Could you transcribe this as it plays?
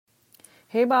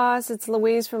Hey boss, it's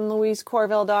Louise from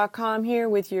louisecorville.com here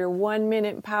with your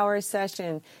 1-minute power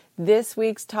session. This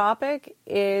week's topic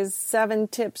is 7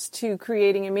 tips to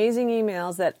creating amazing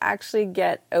emails that actually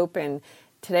get open.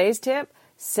 Today's tip,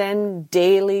 send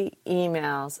daily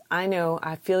emails. I know,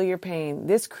 I feel your pain.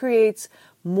 This creates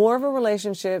more of a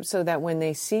relationship so that when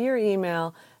they see your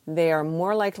email, they are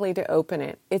more likely to open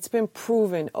it. It's been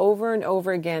proven over and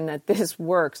over again that this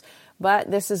works, but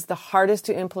this is the hardest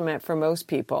to implement for most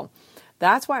people.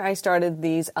 That's why I started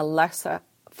these Alexa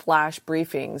flash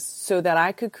briefings so that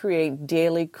I could create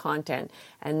daily content,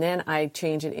 and then I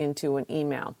change it into an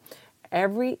email.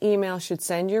 Every email should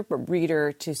send your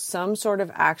reader to some sort of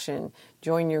action.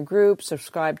 Join your group,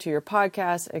 subscribe to your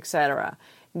podcast, etc.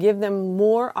 Give them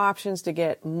more options to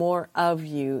get more of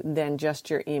you than just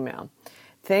your email.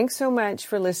 Thanks so much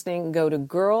for listening. Go to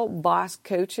Girl Boss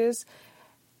Coaches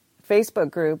Facebook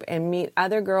group and meet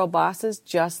other girl bosses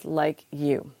just like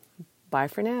you. Bye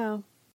for now.